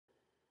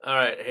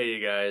Alright, hey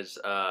you guys,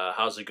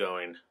 how's it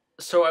going?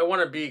 So I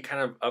want to be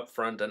kind of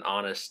upfront and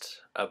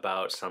honest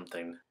about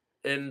something.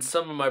 In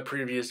some of my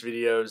previous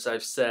videos,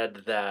 I've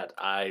said that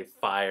I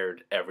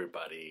fired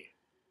everybody.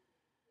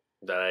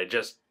 That I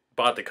just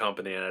bought the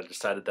company and I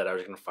decided that I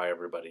was going to fire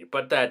everybody.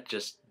 But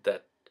that's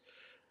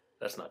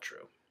not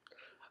true.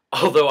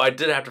 Although I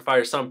did have to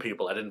fire some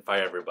people, I didn't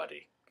fire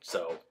everybody.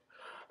 So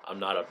I'm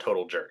not a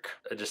total jerk.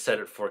 I just said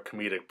it for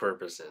comedic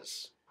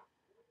purposes.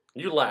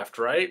 You laughed,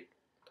 right?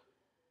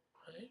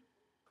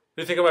 What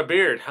do you think of my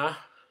beard, huh?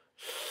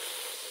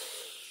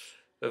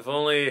 If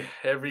only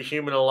every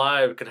human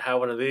alive could have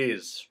one of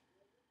these,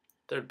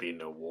 there'd be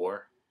no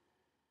war.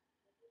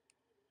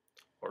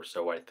 Or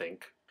so I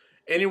think.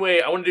 Anyway,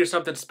 I want to do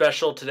something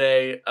special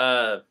today.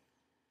 I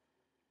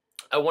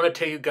want to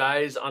take you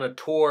guys on a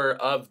tour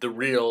of the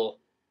real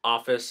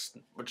office,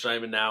 which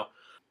I'm in now.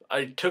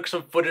 I took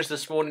some footage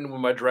this morning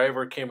when my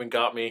driver came and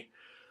got me.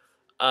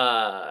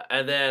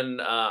 And then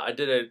I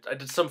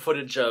did some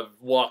footage of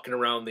walking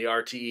around the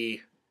RTE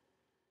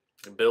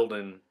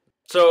building.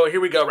 So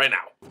here we go right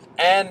now.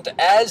 And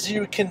as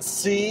you can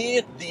see,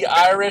 the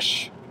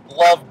Irish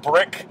love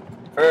brick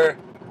for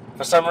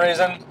some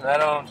reason. I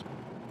don't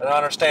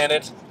understand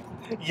it.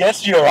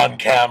 Yes, you're on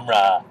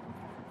camera.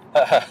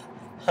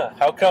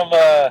 How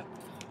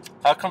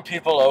come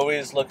people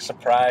always look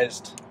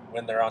surprised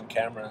when they're on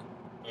camera?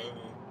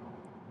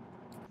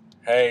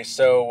 Hey,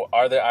 so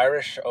are the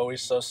Irish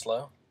always so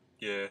slow?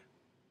 Yeah.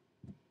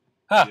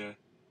 Huh. Yeah.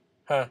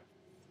 Huh.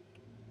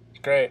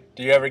 Great.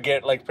 Do you ever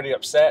get like pretty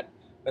upset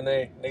when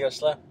they go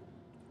slow?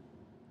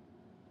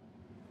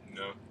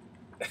 No.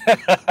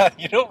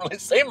 You don't really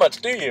say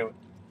much, do you?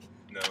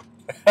 No.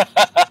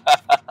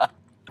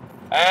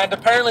 And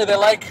apparently they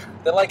like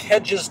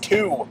hedges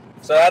too.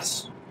 So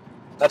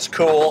that's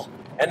cool.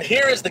 And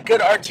here is the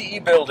good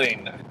RTE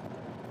building.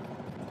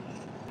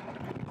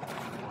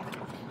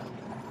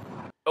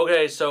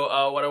 Okay,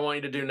 so what I want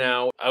you to do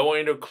now, I want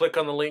you to click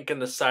on the link in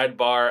the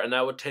sidebar, and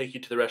that would take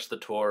you to the rest of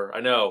the tour. I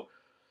know,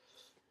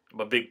 I'm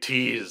a big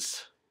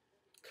tease.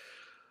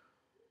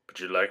 But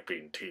you like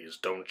being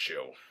teased, don't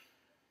you?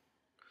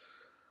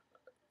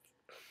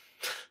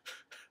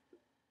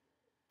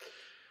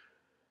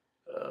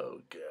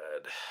 Oh,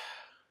 God.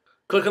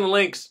 Click on the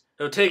links.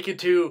 It'll take you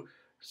to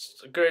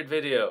a great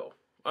video.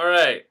 All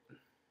right.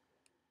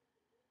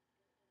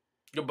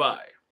 Goodbye.